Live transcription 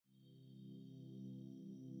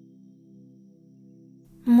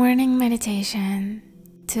Morning meditation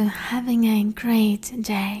to having a great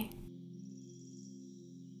day.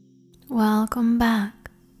 Welcome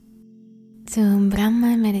back to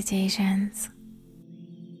Brahma Meditations.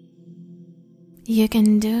 You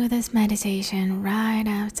can do this meditation right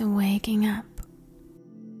after waking up,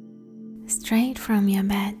 straight from your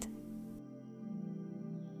bed,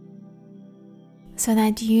 so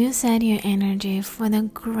that you set your energy for the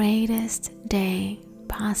greatest day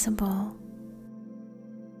possible.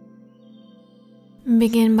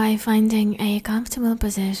 Begin by finding a comfortable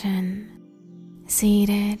position,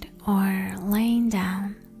 seated or laying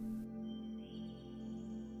down.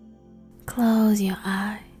 Close your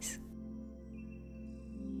eyes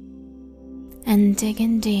and take a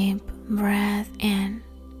deep breath in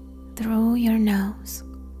through your nose,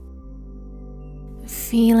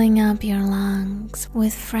 filling up your lungs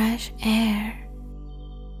with fresh air.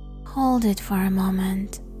 Hold it for a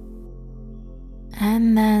moment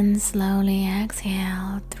and then slowly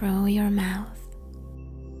exhale through your mouth,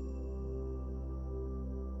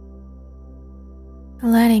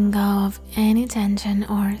 letting go of any tension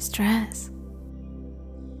or stress.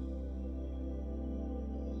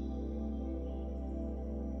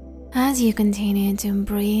 As you continue to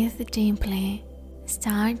breathe deeply,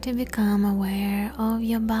 start to become aware of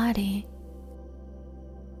your body.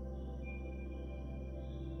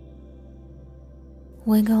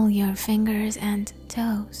 Wiggle your fingers and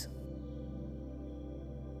toes.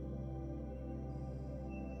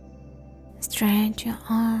 Stretch your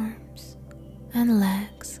arms and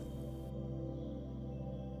legs.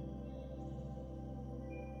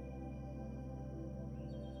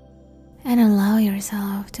 And allow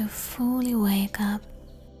yourself to fully wake up,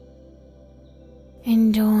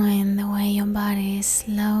 enjoying the way your body is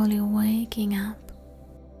slowly waking up.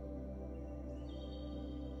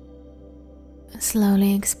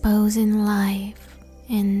 Slowly exposing life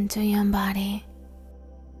into your body.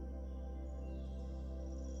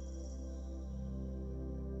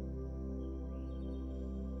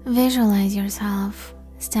 Visualize yourself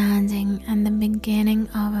standing at the beginning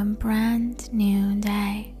of a brand new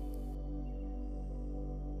day.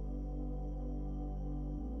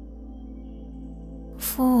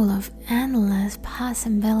 Full of endless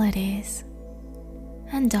possibilities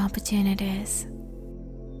and opportunities.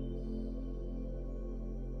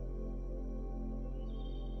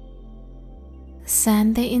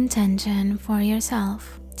 Set the intention for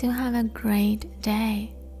yourself to have a great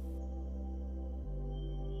day,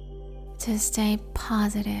 to stay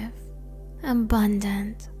positive,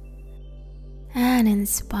 abundant, and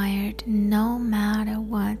inspired no matter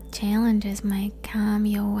what challenges might come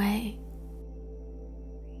your way.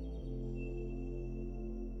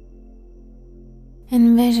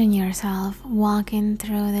 Envision yourself walking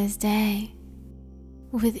through this day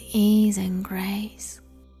with ease and grace.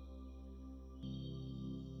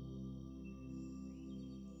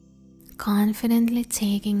 Confidently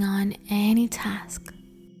taking on any task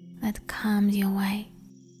that comes your way.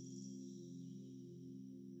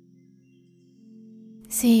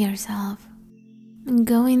 See yourself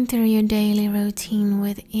going through your daily routine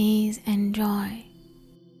with ease and joy.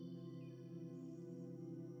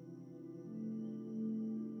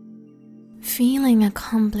 Feeling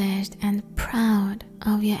accomplished and proud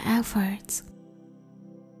of your efforts.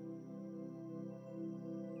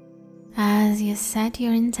 As you set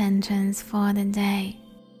your intentions for the day,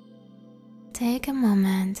 take a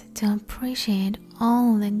moment to appreciate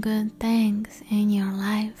all the good things in your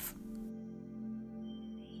life.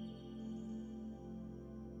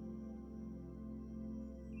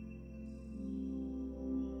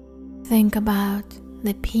 Think about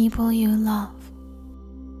the people you love,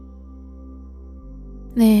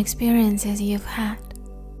 the experiences you've had,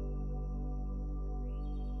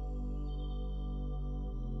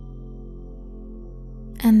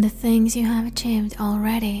 and the things you have achieved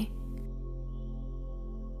already.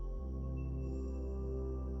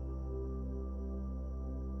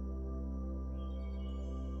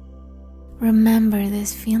 Remember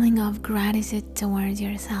this feeling of gratitude towards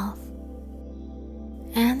yourself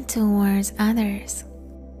and towards others.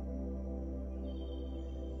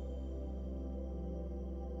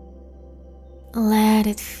 Let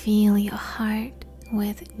it fill your heart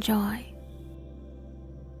with joy.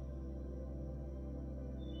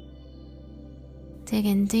 Take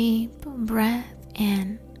a deep breath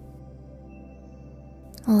in,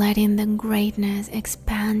 letting the greatness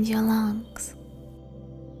expand your lungs.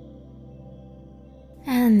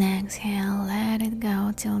 And exhale, let it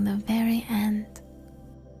go till the very end.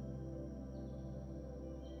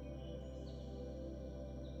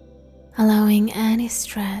 Allowing any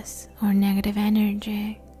stress or negative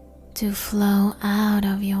energy to flow out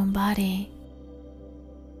of your body.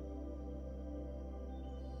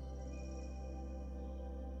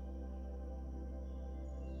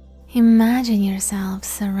 Imagine yourself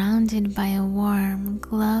surrounded by a warm,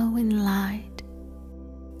 glowing light,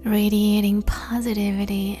 radiating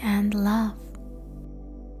positivity and love.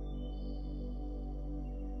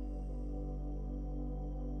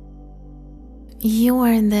 You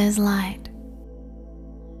are this light.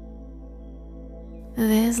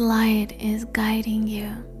 This light is guiding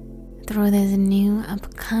you through this new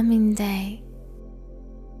upcoming day.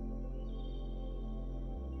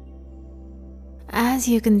 As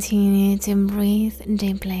you continue to breathe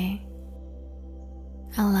deeply,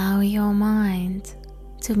 allow your mind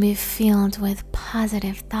to be filled with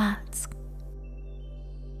positive thoughts.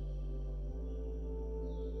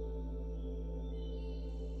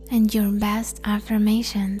 And your best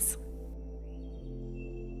affirmations.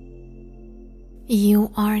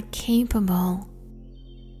 You are capable.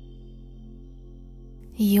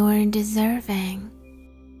 You are deserving.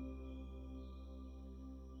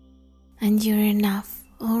 And you're enough,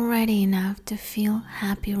 already enough to feel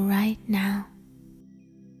happy right now.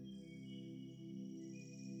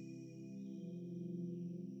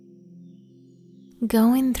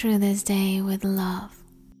 Going through this day with love.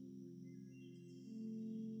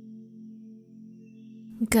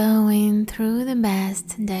 Going through the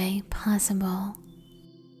best day possible.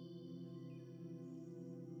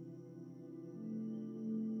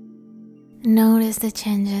 Notice the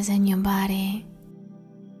changes in your body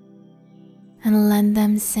and let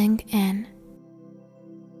them sink in.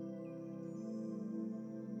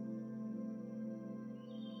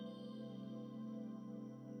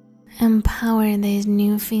 Empower these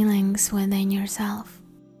new feelings within yourself.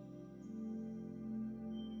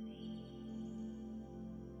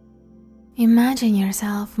 Imagine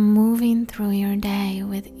yourself moving through your day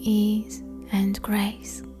with ease and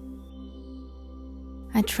grace,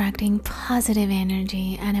 attracting positive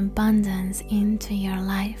energy and abundance into your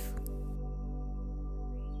life.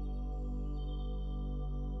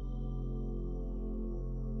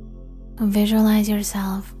 Visualize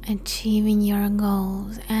yourself achieving your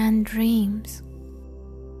goals and dreams.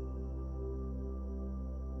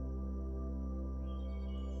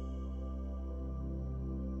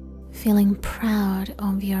 Feeling proud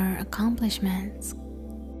of your accomplishments.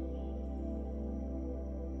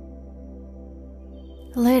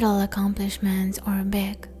 Little accomplishments or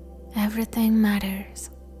big, everything matters.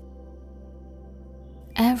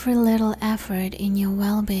 Every little effort in your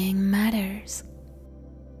well-being matters.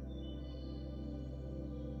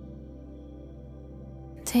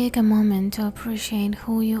 Take a moment to appreciate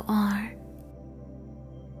who you are.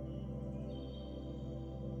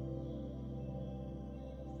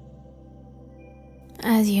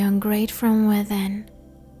 As you are great from within,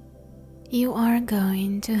 you are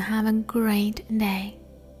going to have a great day.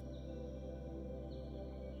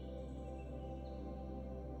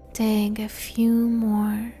 Take a few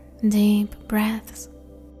more deep breaths.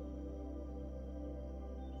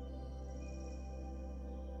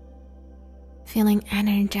 Feeling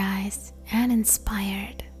energized and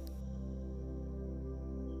inspired.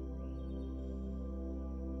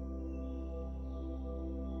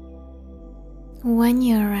 When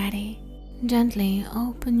you're ready, gently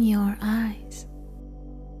open your eyes.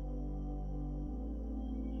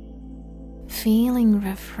 Feeling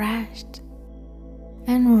refreshed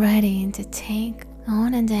and ready to take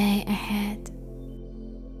on a day ahead.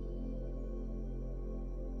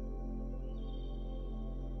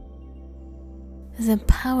 The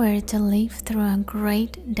power to live through a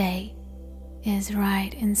great day is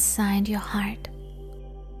right inside your heart.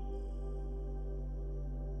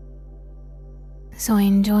 So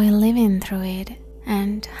enjoy living through it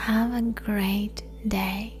and have a great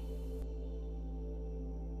day.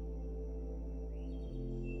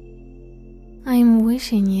 I'm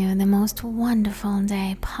wishing you the most wonderful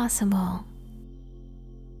day possible.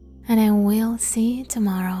 And I will see you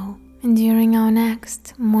tomorrow during our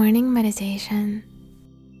next morning meditation.